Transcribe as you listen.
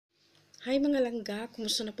Hi mga langga,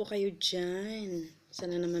 kumusta na po kayo dyan?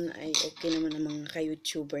 Sana naman ay okay naman ang mga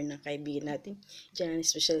ka-YouTuber na kaibigan natin dyan,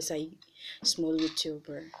 especially sa small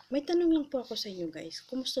YouTuber. May tanong lang po ako sa inyo guys,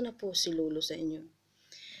 kumusta na po si Lolo sa inyo?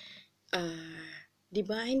 Di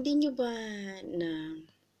ba hindi nyo ba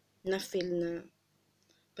na-feel na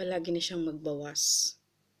palagi na siyang magbawas?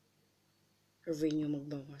 Revenue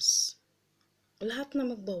magbawas. Lahat na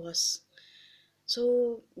magbawas.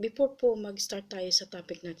 So, before po mag-start tayo sa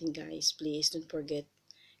topic natin guys, please don't forget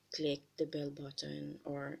click the bell button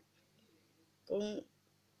or kung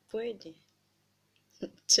pwede.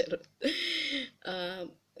 Charot.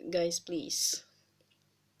 Uh, Guys, please.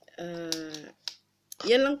 Uh,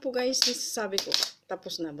 Yan lang po guys, sabi ko.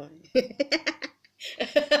 Tapos na ba?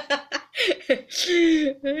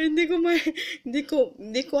 hindi ko ma hindi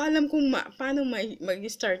ko alam kung paano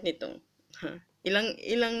mag-start nito. Ha?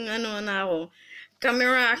 Ilang ano na ako.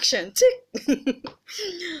 Camera action. Tick!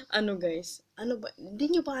 Ano guys? Ano ba?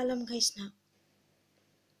 Hindi nyo ba alam guys na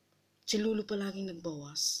si Lulu palaging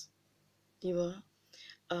nagbawas? Di ba?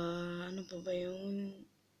 Ano pa ba yun?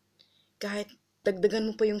 Kahit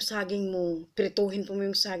dagdagan mo pa yung saging mo, prituhin mo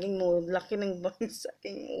yung saging mo, laki ng bang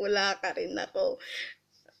saging mo, wala ka rin ako.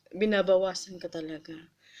 Binabawasan ka talaga.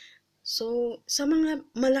 So, sa mga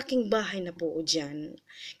malaking bahay na po dyan,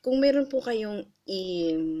 kung meron po kayong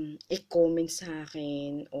i-comment sa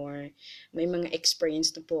akin or may mga experience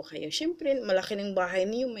na po kayo, syempre, malaki ng bahay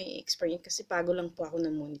niyo, may experience kasi bago lang po ako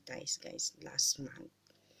na-monetize, guys, last month.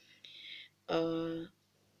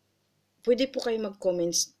 Pwede po kayo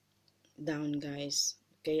mag-comments down, guys.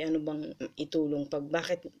 Kaya ano bang itulong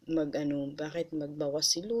bakit magbawas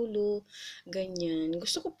si Lulu, ganyan.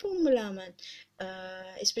 Gusto ko pong malaman,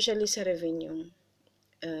 especially sa revenue,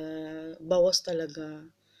 bawas talaga.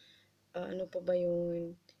 Ano pa ba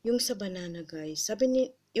yun? Yung sa banana guys, sabi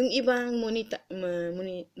ni, yung ibang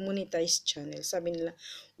monetized channel, sabi nila,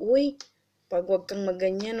 uy, pag wag kang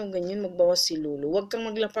magganyan o ganyan, magbawas si Lulu. Wag kang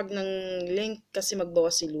maglapag ng link kasi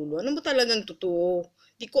magbawas si Lulu. Ano ba talagang totoo?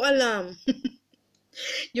 Di ko alam.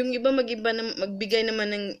 Yung iba magbigay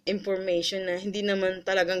naman ng information na hindi naman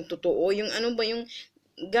talagang totoo. Yung ano ba yung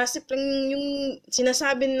gossip lang yung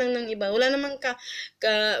sinasabi lang ng iba. Wala namang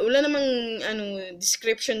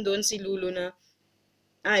description doon si Lulu na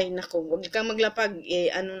ay nako, wag kang maglapag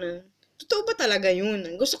ano na. Totoo ba talaga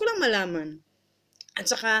yun? Gusto ko lang malaman. At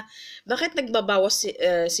saka bakit nagbabawas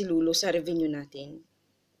si Lulu sa revenue natin?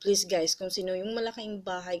 Please guys, kung sino yung malaking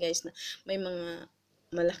bahay guys na may mga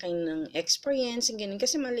malaking ng experience and ganyan.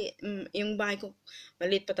 Kasi yung bahay ko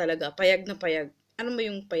maliit pa talaga, payag na payag. Ano ba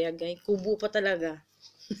yung payag guys? Kubo pa talaga.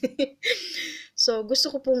 So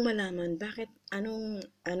gusto ko pong malaman bakit ano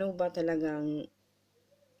ba talagang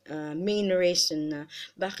main reason na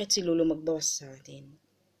bakit si Lolo magbawas sa atin.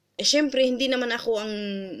 Syempre, hindi naman ako ang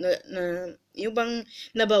yung bang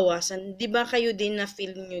nabawasan. Di ba kayo din na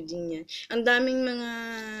feel nyo din yan? Ang daming mga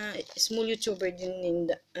small YouTuber din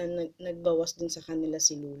nagbawas din sa kanila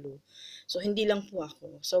si Lulu. So, hindi lang po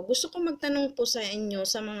ako. So, gusto ko magtanong po sa inyo,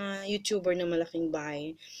 sa mga YouTuber na malaking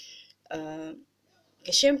bahay.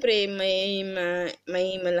 Kasi syempre, may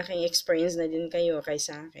malaking experience na din kayo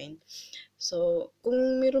kaysa akin. So,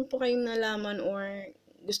 kung meron po kayong nalaman or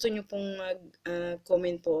gusto nyo pong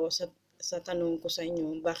mag-comment po sa tanong ko sa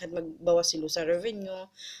inyo, bakit magbawas sila sa revenue,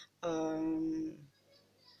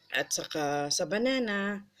 at saka sa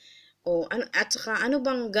banana, at saka ano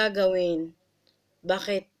bang gagawin,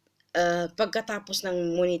 bakit pagkatapos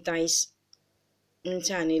ng monetize ng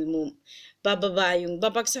channel mo,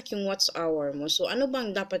 babagsak yung watch hour mo. So, ano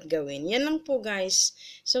bang dapat gawin? Yan lang po, guys.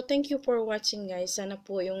 So, thank you for watching, guys. Sana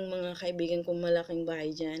po yung mga kaibigan kong malaking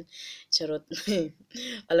bahay dyan. Charot.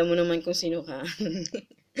 Alam mo naman kung sino ka.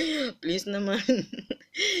 Please naman.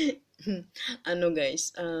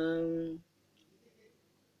 Guys,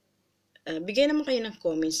 bigay naman kayo ng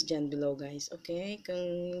comments dyan below guys, okay?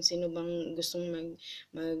 Kung sino bang gustong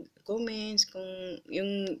mag-comments, kung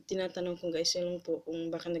yung tinatanong ko guys, yun po kung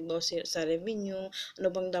baka nagbawas sa revenue, ano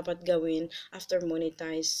bang dapat gawin after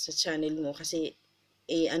monetize sa channel mo kasi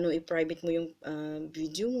i-private mo yung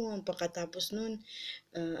video mo, pagkatapos nun,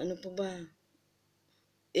 ano pa ba?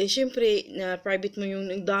 Syempre, na private mo yung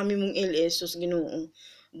dami mong LS, sus ginoo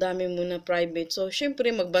dami mo na private. So, syempre,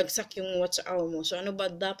 magbagsak yung watch hour mo. So, ano ba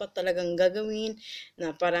dapat talagang gagawin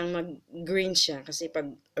na parang mag-green siya? Kasi pag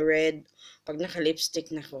red, pag naka-lipstick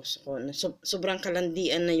na ko, sobrang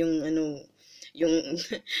kalandian na yung yung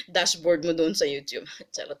dashboard mo doon sa YouTube.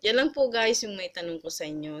 Charot. Yan lang po guys yung may tanong ko sa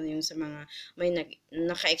inyo, yung sa mga may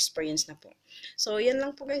naka-experience na po. So, yan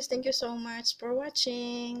lang po guys. Thank you so much for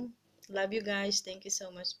watching. Love you guys. Thank you so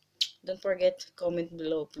much. Don't forget to comment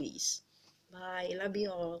below, please. Bye. Love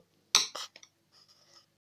you all.